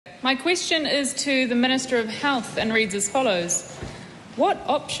My question is to the Minister of Health and reads as follows. What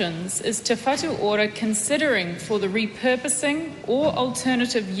options is Te Whatu Ora considering for the repurposing or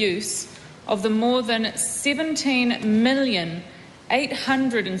alternative use of the more than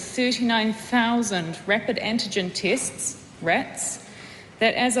 17,839,000 rapid antigen tests, RATs,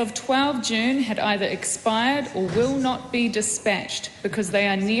 that as of 12 June had either expired or will not be dispatched because they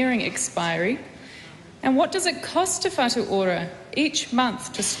are nearing expiry? And what does it cost to Whatu Ora each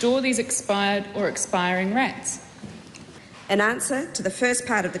month to store these expired or expiring RATs? In answer to the first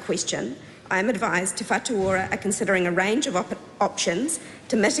part of the question, I am advised Te Whatu Ora are considering a range of options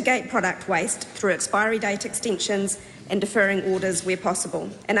to mitigate product waste through expiry date extensions and deferring orders where possible.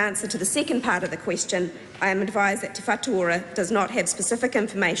 In answer to the second part of the question, I am advised that Te Whatu Ora does not have specific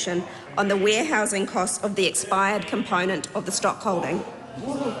information on the warehousing costs of the expired component of the stock holding.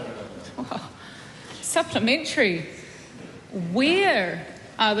 Supplementary. Where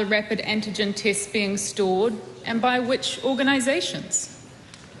are the rapid antigen tests being stored and by which organisations?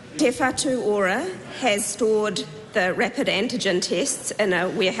 Te Whatu Ora has stored the rapid antigen tests in a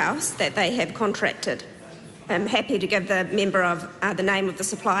warehouse that they have contracted. I'm happy to give the member of the name of the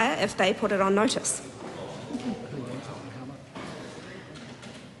supplier if they put it on notice.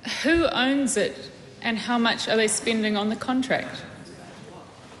 Who owns it and how much are they spending on the contract?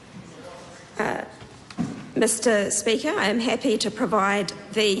 Mr. Speaker, I am happy to provide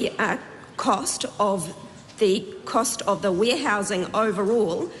the cost of the warehousing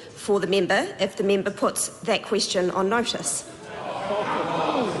overall for the member if the member puts that question on notice.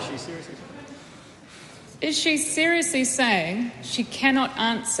 Is she seriously saying she cannot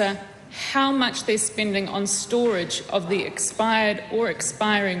answer how much they're spending on storage of the expired or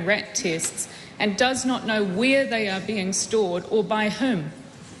expiring RAT tests and does not know where they are being stored or by whom?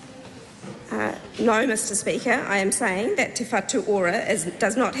 No, Mr. Speaker, I am saying that Te Whatu Ora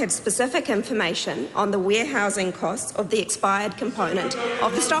does not have specific information on the warehousing costs of the expired component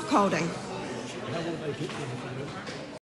of the stock holding.